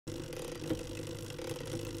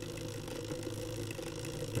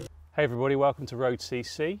Hey everybody, welcome to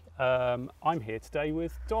road.cc. I'm here today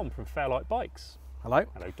with Dom from Fairlight Bikes. Hello.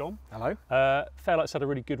 Hello Dom. Hello. Fairlight's had a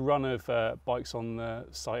really good run of bikes on the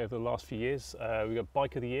site over the last few years. We got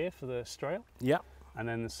Bike of the Year for the Strail. Yeah. And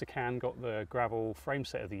then the Sacan got the Gravel Frame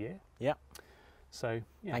Set of the Year. Yeah. So,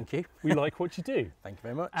 yeah. Thank you. We like what you do. Thank you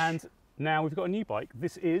very much. And now we've got a new bike.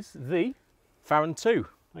 This is the Faran 2.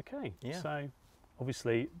 Okay. Yeah. So,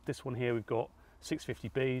 obviously, this one here we've got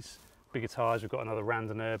 650Bs. Bigger tyres, we've got another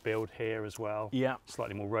Randonneur build here as well. Yeah.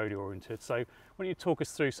 Slightly more road oriented. So why don't you talk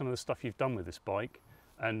us through some of the stuff you've done with this bike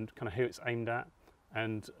and kind of who it's aimed at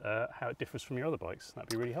and how it differs from your other bikes? That'd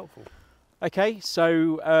be really helpful. Okay,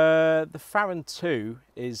 so the Faran 2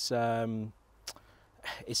 is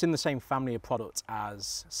it's in the same family of product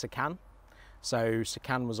as Sacan. So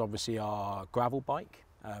Sacan was obviously our gravel bike,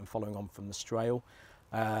 following on from the Strail,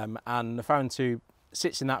 and the Faran 2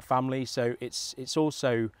 sits in that family. So it's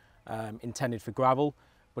also intended for gravel,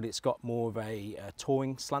 but it's got more of a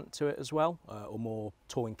touring slant to it as well, or more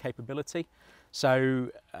touring capability. So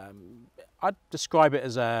I'd describe it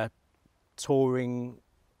as a touring,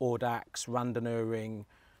 audax, randonneuring,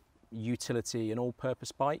 utility and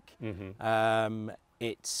all-purpose bike. Mm-hmm.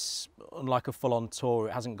 It's unlike a full-on tour.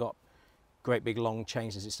 It hasn't got great big long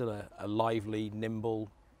changes. It's still a lively, nimble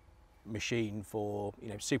machine for, you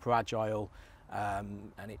know, super agile.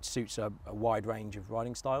 And it suits a wide range of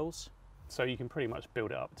riding styles. So you can pretty much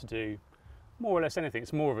build it up to do more or less anything.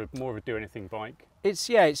 It's more of a do anything bike. It's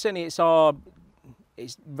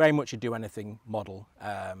very much a do anything model.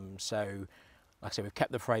 So like I say, we've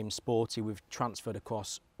kept the frame sporty. We've transferred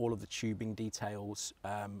across all of the tubing details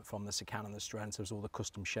from the Sacan and the Strail, so all the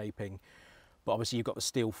custom shaping. But obviously you've got the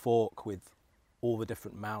steel fork with all the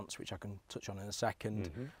different mounts, which I can touch on in a second.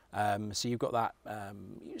 Mm-hmm. So you've got that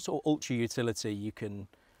sort of ultra utility. You can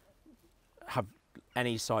have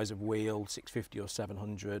any size of wheel, 650 or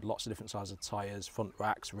 700, lots of different sizes of tyres, front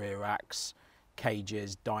racks, rear racks,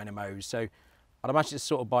 cages, dynamos. So I'd imagine it's the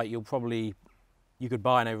sort of bike you could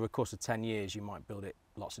buy, and over the course of 10 years you might build it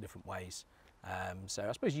lots of different ways. So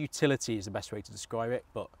I suppose utility is the best way to describe it,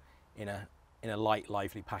 but in a light,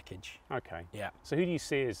 lively package. Okay. Yeah. So who do you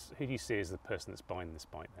see as the person that's buying this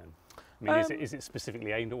bike then? I mean, is it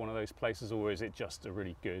specifically aimed at one of those places, or is it just a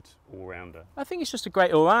really good all-rounder? I think it's just a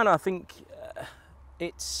great all-rounder. I think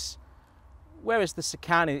whereas the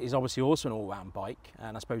Sacan is obviously also an all-round bike,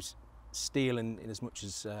 and I suppose steel in as much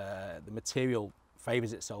as the material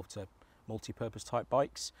favours itself to multi-purpose type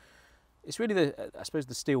bikes, it's really I suppose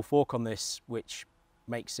the steel fork on this which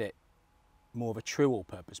makes it more of a true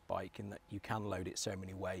all-purpose bike, in that you can load it so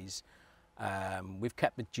many ways. We've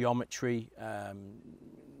kept the geometry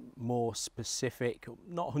more specific,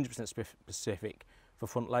 not 100% specific for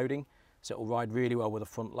front loading, so it will ride really well with a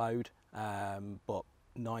front load, but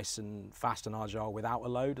nice and fast and agile without a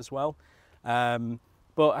load as well.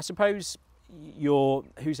 But I suppose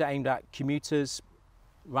who's it aimed at? Commuters,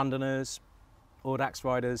 randonneurs, audax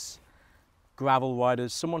riders, gravel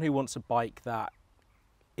riders, someone who wants a bike that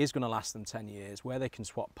is going to last them 10 years, where they can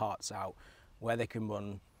swap parts out, where they can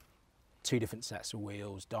run 2 different sets of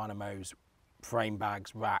wheels, dynamos, frame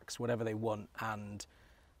bags, racks, whatever they want, and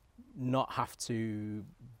not have to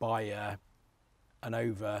buy an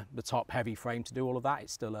over-the-top heavy frame to do all of that.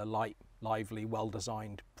 It's still a light, lively,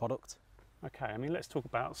 well-designed product. Okay, I mean, let's talk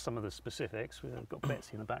about some of the specifics. We've got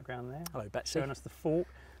Betsy in the background there. Hello, Betsy. Showing us the fork.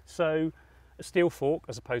 So, a steel fork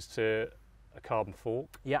as opposed to a carbon fork.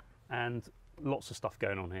 Yeah. And lots of stuff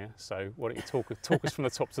going on here. So, why don't you talk us from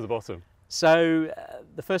the top to the bottom? So,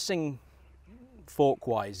 the first thing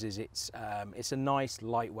fork-wise is it's a nice,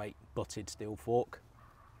 lightweight, butted steel fork.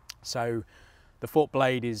 So, the fork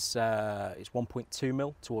blade is 1.2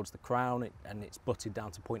 mil towards the crown, and it's butted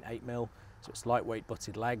down to 0.8 mil. So it's lightweight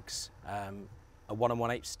butted legs, a 1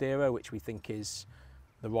 1/8 steerer, which we think is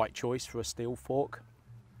the right choice for a steel fork.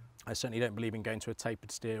 I certainly don't believe in going to a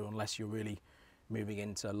tapered steer unless you're really moving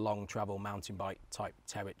into long travel mountain bike type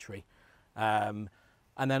territory. And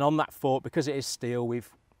then on that fork, because it is steel,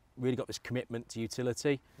 we've really got this commitment to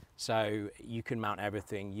utility. So you can mount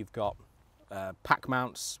everything. You've got pack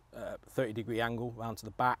mounts, 30-degree angle round to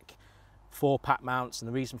the back, 4 pack mounts, and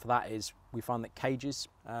the reason for that is we find that cages,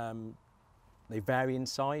 they vary in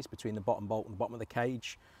size between the bottom bolt and the bottom of the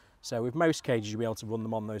cage. So with most cages you'll be able to run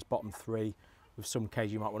them on those bottom 3. With some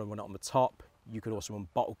cages you might want to run it on the top. You could also run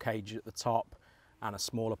bottle cage at the top and a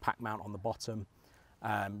smaller pack mount on the bottom.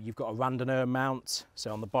 You've got a Randonneur mount,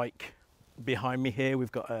 so on the bike behind me here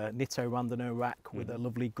we've got a Nitto Randonneur rack with a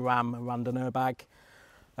lovely Gram Randonneur bag.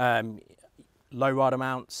 Low rider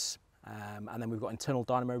mounts, and then we've got internal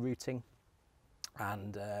dynamo routing.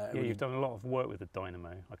 And yeah, you've done a lot of work with the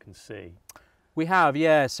Dynamo, I can see. We have,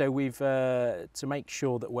 yeah. So we've, to make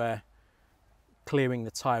sure that we're clearing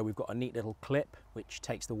the tyre, we've got a neat little clip which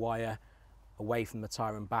takes the wire away from the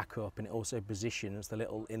tyre and back up, and it also positions the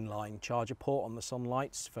little inline charger port on the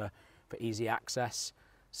sunlights for easy access.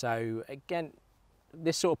 So again,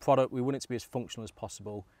 this sort of product, we want it to be as functional as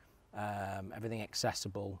possible, everything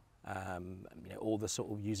accessible, you know, all the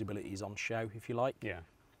sort of usability is on show, if you like. Yeah.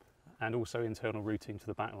 And also internal routing to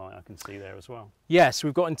the backlight, I can see there as well. Yes,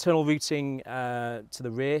 we've got internal routing to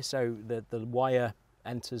the rear, so the wire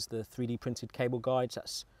enters the 3D printed cable guides.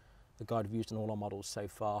 That's the guide we've used on all our models so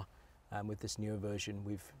far. With this newer version,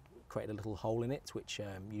 we've created a little hole in it, which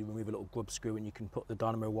you remove a little grub screw and you can put the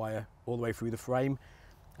Dynamo wire all the way through the frame,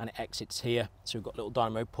 and it exits here. So we've got a little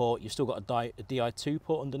Dynamo port. You've still got a Di2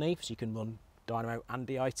 port underneath, so you can run Dynamo and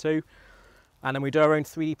Di2. And then we do our own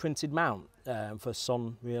 3D printed mount for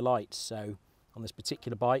sun rear lights. So on this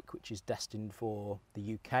particular bike, which is destined for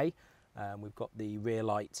the UK, we've got the rear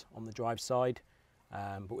light on the drive side,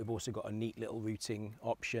 but we've also got a neat little routing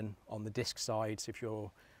option on the disc side. So if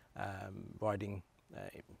you're riding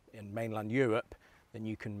in mainland Europe, then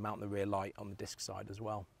you can mount the rear light on the disc side as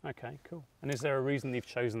well. Okay, cool. And is there a reason you've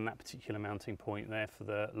chosen that particular mounting point there for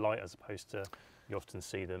the light, as opposed to, you often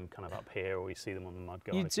see them kind of up here, or you see them on the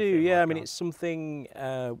mudguard? You do, yeah. I mean, it's something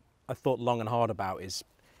I thought long and hard about. Is,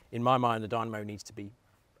 in my mind, the Dynamo needs to be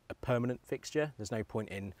a permanent fixture. There's no point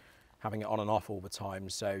in having it on and off all the time.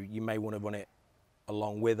 So you may want to run it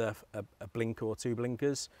along with a blinker or two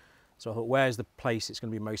blinkers. So I thought, where's the place it's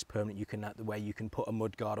going to be most permanent? You can, where you can put a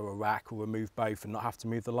mudguard or a rack, or remove both and not have to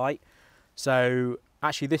move the light. So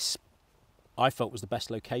actually, this I felt was the best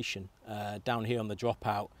location. Down here on the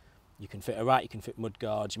dropout, you can fit a rack, you can fit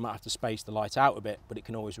mudguards. You might have to space the light out a bit, but it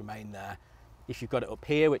can always remain there. If you've got it up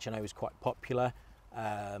here, which I know is quite popular,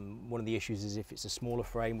 one of the issues is if it's a smaller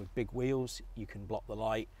frame with big wheels, you can block the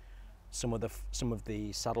light. Some of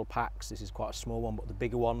the saddle packs, this is quite a small one, but the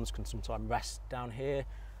bigger ones can sometimes rest down here,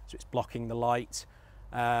 so it's blocking the light.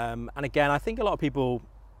 And again, I think a lot of people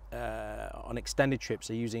on extended trips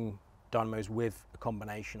are using Dynamos with a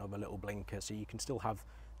combination of a little blinker, so you can still have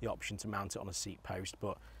the option to mount it on a seat post,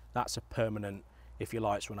 but that's a permanent, if your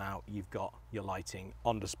lights run out, you've got your lighting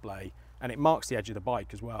on display, and it marks the edge of the bike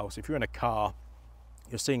as well. So if you're in a car,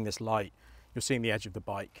 you're seeing this light, you're seeing the edge of the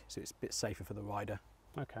bike, so it's a bit safer for the rider.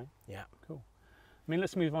 Okay. Yeah. Cool. I mean,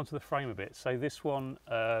 let's move on to the frame a bit. So this one,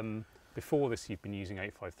 before this you've been using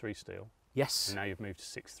 853 steel. Yes. And now you've moved to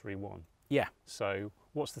 631. Yeah. So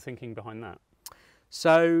what's the thinking behind that?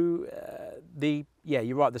 So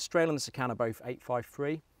you're right, the Strail and the Sacan are both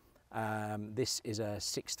 853. This is a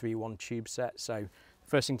 631 tube set. So the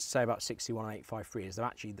first thing to say about 631 and 853 is they're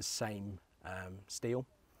actually the same steel.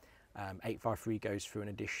 853 goes through an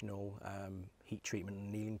additional heat treatment and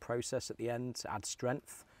annealing process at the end to add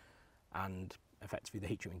strength, and effectively the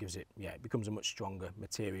heat treatment gives it, it becomes a much stronger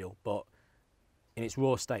material, but in its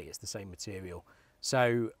raw state it's the same material.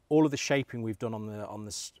 So all of the shaping we've done on the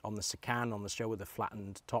Sacan, on the Strail with the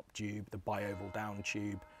flattened top tube, the bi-oval down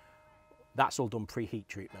tube, that's all done pre-heat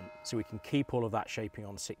treatment, so we can keep all of that shaping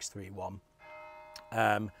on 631.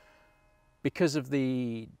 Because of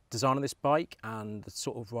the design of this bike and the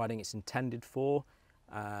sort of riding it's intended for,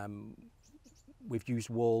 we've used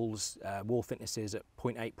wall thicknesses at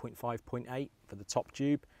 0.8, 0.5, 0.8 for the top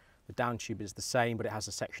tube. The down tube is the same, but it has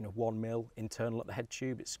a section of 1 mil internal at the head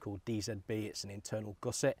tube. It's called DZB, it's an internal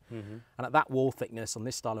gusset. Mm-hmm. And at that wall thickness on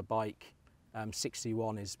this style of bike,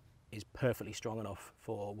 631 is perfectly strong enough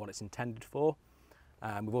for what it's intended for.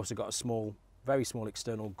 We've also got a very small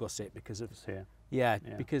external gusset because of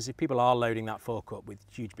because if people are loading that fork up with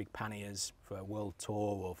huge big panniers for a world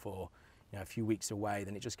tour or for a few weeks away,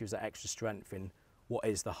 then it just gives that extra strength in what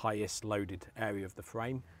is the highest loaded area of the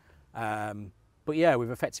frame. But yeah, we've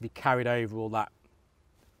effectively carried over all that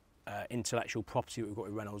intellectual property that we've got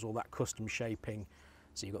with Reynolds, all that custom shaping.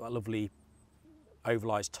 So you've got that lovely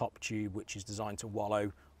ovalised top tube, which is designed to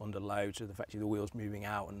wallow under load, so effectively the wheel's moving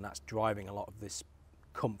out, and that's driving a lot of this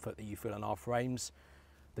comfort that you feel in our frames.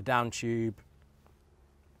 The down tube,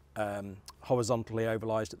 horizontally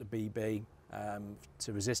ovalised at the BB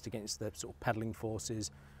to resist against the sort of pedalling forces,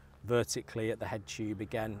 vertically at the head tube,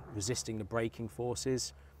 again resisting the braking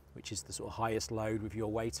forces, which is the sort of highest load with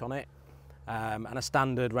your weight on it, and a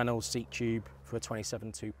standard Reynolds seat tube for a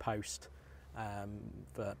 27.2 post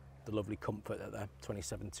for the lovely comfort that the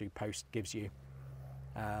 27.2 post gives you.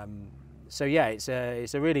 So yeah, it's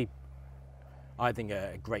a really, I think,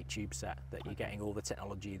 a great tube set that you're getting all the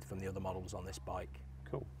technology from the other models on this bike.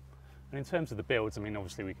 Cool. And in terms of the builds, I mean,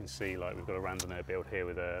 obviously we can see like we've got a Randonneur build here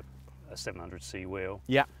with a 700C wheel.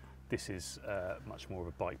 Yeah. This is much more of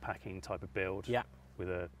a bike packing type of build. Yeah. with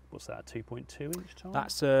a, what's that, a 2.2 inch tyre?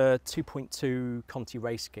 That's a 2.2 Conti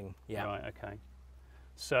Race King, yeah. Right, okay.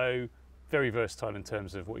 So very versatile in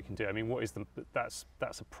terms of what you can do. I mean, what is that's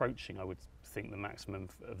approaching, I would think, the maximum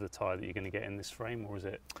of the tyre that you're going to get in this frame, or is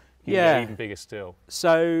it even bigger still?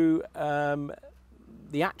 So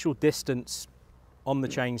the actual distance on the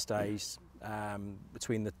chainstays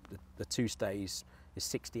between the two stays is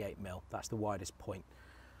 68mm. That's the widest point.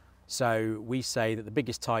 So we say that the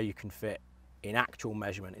biggest tyre you can fit in actual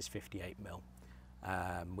measurement is 58mm,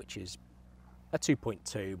 which is a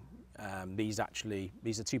 2.2. These are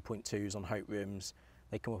 2.2s on Hope rims.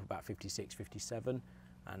 They come up about 56, 57,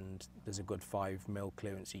 and there's a good 5mm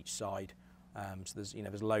clearance each side. So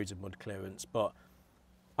there's loads of mud clearance, but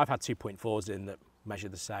I've had 2.4s in that measure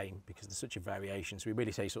the same because there's such a variation. So we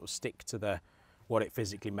really say sort of stick to what it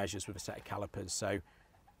physically measures with a set of calipers. So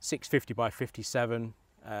 650 by 57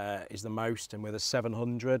 is the most, and with a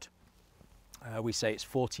 700 we say it's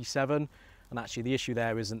 47. And actually the issue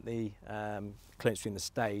there isn't the clearance between the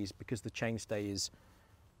stays, because the chainstay is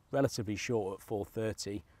relatively short at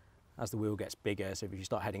 430. As the wheel gets bigger, so if you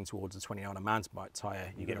start heading towards a 29 mountain bike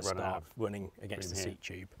tyre, you're going to start running against the seat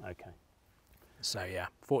tube. Okay. So yeah,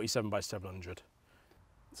 47 by 700.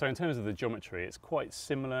 So in terms of the geometry, it's quite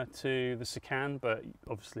similar to the Sican, but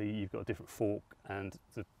obviously you've got a different fork and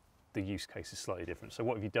the use case is slightly different. So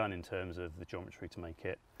what have you done in terms of the geometry to make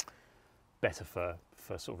it better for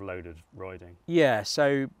sort of loaded riding? Yeah,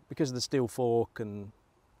 so because of the steel fork and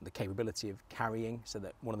the capability of carrying, so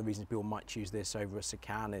that one of the reasons people might choose this over a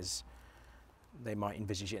Sican is they might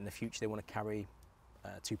envisage it in the future. They want to carry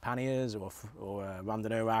 2 panniers or a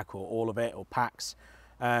randonneur rack or all of it, or packs.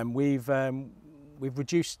 We've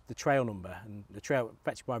reduced the trail number, and the trail,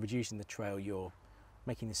 effectively by reducing the trail, you're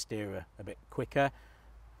making the steerer a bit quicker.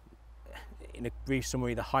 In a brief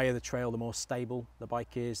summary, the higher the trail, the more stable the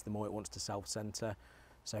bike is, the more it wants to self-centre.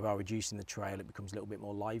 So by reducing the trail, it becomes a little bit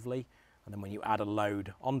more lively. And then when you add a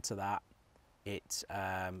load onto that, it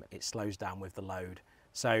slows down with the load.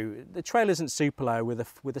 So the trail isn't super low with a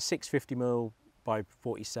 650mm by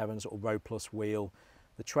 47 sort of Road Plus wheel.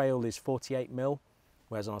 The trail is 48mm,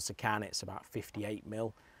 whereas on a Sican it's about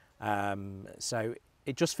 58mm. So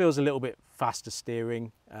it just feels a little bit faster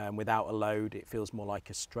steering without a load. It feels more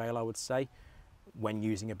like a strail, I would say, when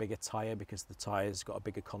using a bigger tyre, because the tyre's got a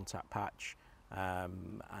bigger contact patch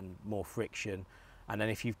and more friction. And then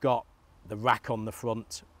if you've got the rack on the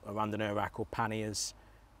front, a randonneur rack or panniers,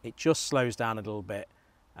 it just slows down a little bit.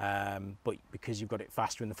 But because you've got it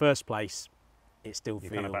faster in the first place, it still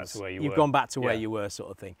feels kind of back to where you've gone back to where you were, sort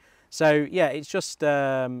of thing. So yeah, it's just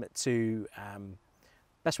best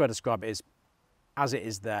way to describe it is as it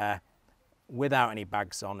is there, without any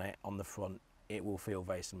bags on it on the front, it will feel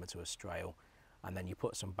very similar to a strail. And then you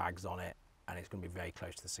put some bags on it, and it's going to be very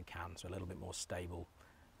close to the Sican, so a little bit more stable.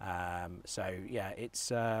 So yeah,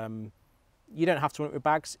 it's you don't have to run it with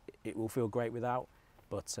bags. It will feel great without.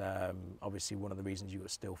 But obviously one of the reasons you've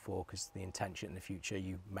got steel fork is the intention in the future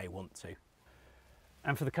you may want to.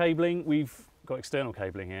 And for the cabling, we've got external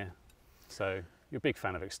cabling here. So you're a big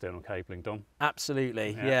fan of external cabling, Dom?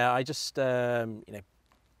 Absolutely, yeah. I just,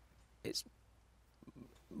 it's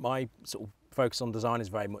my sort of focus on design is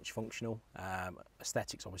very much functional.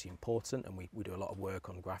 Aesthetics obviously important, and we do a lot of work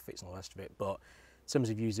on graphics and all the rest of it. But in terms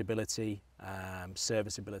of usability,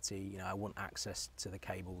 serviceability, I want access to the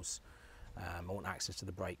cables. I want access to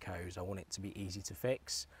the brake hose. I want it to be easy to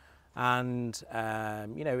fix. And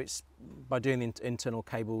it's by doing the internal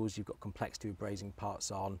cables, you've got complexity of brazing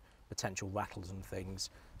parts on, potential rattles and things.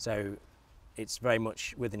 So it's very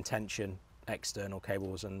much with intention external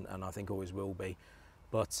cables, and I think always will be.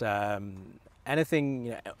 But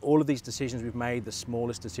anything, all of these decisions we've made, the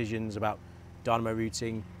smallest decisions about dynamo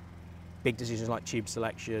routing, big decisions like tube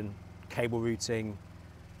selection, cable routing,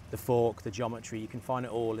 the fork, the geometry, you can find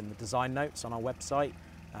it all in the design notes on our website.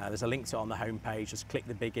 There's a link to it on the homepage. Just click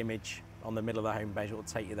the big image on the middle of the homepage, it will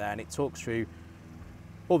take you there, and it talks through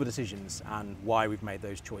all the decisions and why we've made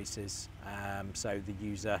those choices, so the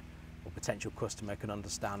user or potential customer can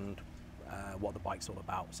understand what the bike's all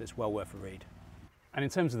about. So it's well worth a read. And in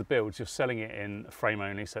terms of the builds, you're selling it in a frame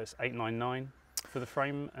only, so it's $899 for the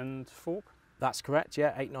frame and fork? That's correct,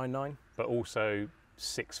 yeah, $899. But also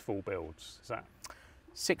 6 full builds, is that?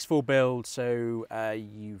 6 full builds, so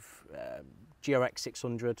you've GRX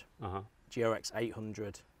 600, GRX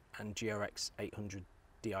 800 and GRX 800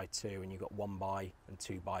 Di2, and you've got 1x and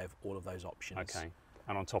 2x of all of those options. Okay,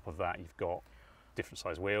 and on top of that you've got different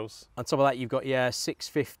size wheels. On top of that you've got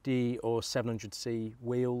 650 or 700C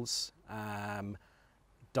wheels,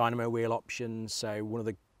 Dynamo wheel options. So one of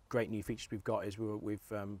the great new features we've got is we've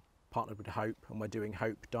partnered with Hope, and we're doing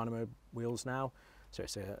Hope Dynamo wheels now. So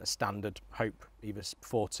it's a standard Hope, either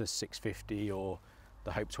Fortis 650 or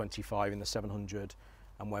the Hope 25 in the 700,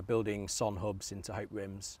 and we're building Son hubs into Hope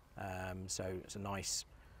rims. So it's a nice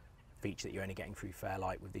feature that you're only getting through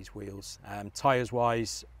Fairlight with these wheels. Tyres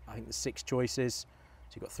wise, I think there's 6 choices.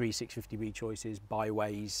 So you've got 3 650B choices,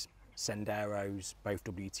 Byways, Senderos, both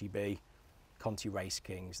WTB, Conti Race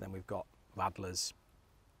Kings. Then we've got Radlers,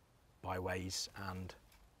 Byways, and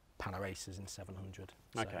Panaracers in 700.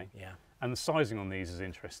 So, Okay. yeah. And the sizing on these is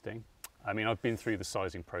interesting. I mean, I've been through the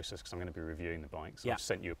sizing process because I'm going to be reviewing the bike. So Yeah. I've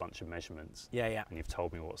sent you a bunch of measurements. Yeah, yeah. And you've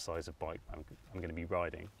told me what size of bike I'm going to be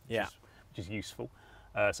riding, Yeah. which is useful.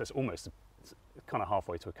 So it's almost kind of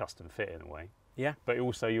halfway to a custom fit in a way. Yeah. But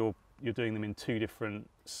also you're doing them in 2 different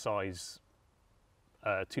size,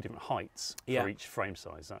 2 different heights Yeah. for each frame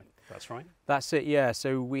size. That's right? That's it, yeah.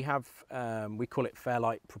 So we have, we call it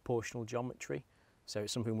Fairlight proportional geometry. So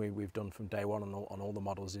it's something we've done from day one on all the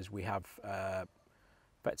models. Is we have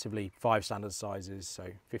effectively 5 standard sizes, so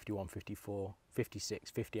 51, 54,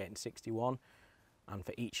 56, 58 and 61. And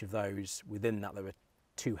for each of those, within that there are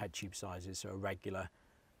 2 head tube sizes, so a regular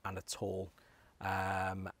and a tall.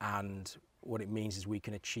 And what it means is we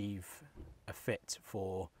can achieve a fit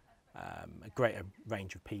for a greater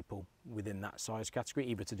range of people within that size category,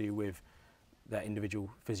 either to do with their individual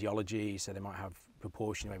physiology, so they might have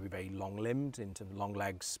proportion, maybe very long limbed into long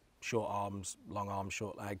legs, short arms, long arms,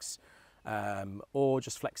 short legs, or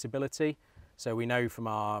just flexibility. So we know from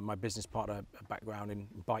my business partner background in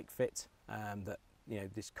bike fit that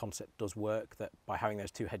this concept does work, that by having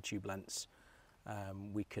those 2 head tube lengths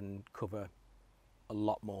we can cover a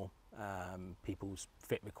lot more people's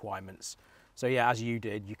fit requirements. So yeah, as you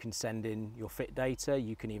did, you can send in your fit data.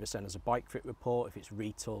 You can either send us a bike fit report if it's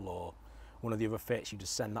Retool or one of the other fits, you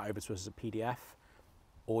just send that over to us as a PDF,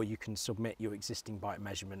 or you can submit your existing bike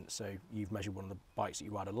measurement. So you've measured one of the bikes that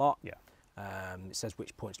you ride a lot. Yeah. It says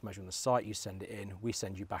which points to measure on the site, you send it in, we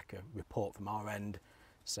send you back a report from our end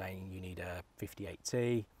saying you need a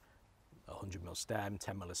 58T, 100mm stem,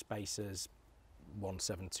 10mm spacers,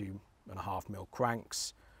 172.5mm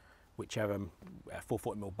cranks, whichever,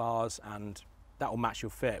 440mm bars, and that will match your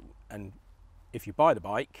fit. And if you buy the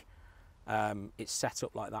bike, it's set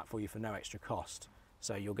up like that for you for no extra cost.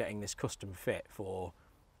 So you're getting this custom fit for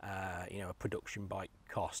a production bike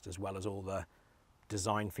cost, as well as all the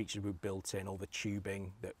design features we've built in, all the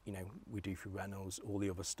tubing that we do for Reynolds, all the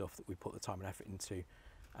other stuff that we put the time and effort into.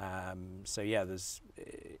 So yeah,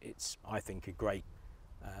 it's I think a great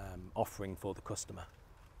offering for the customer.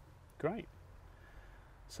 Great.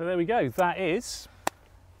 So there we go. That is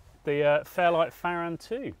the Fairlight Faran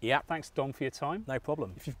 2. Yeah. Thanks, Dom, for your time. No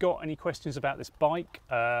problem. If you've got any questions about this bike,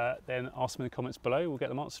 then ask them in the comments below. We'll get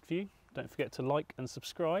them answered for you. Don't forget to like and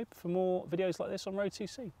subscribe for more videos like this on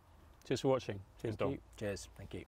road.cc. Cheers for watching. Cheers, Dom. Cheers. Thank you.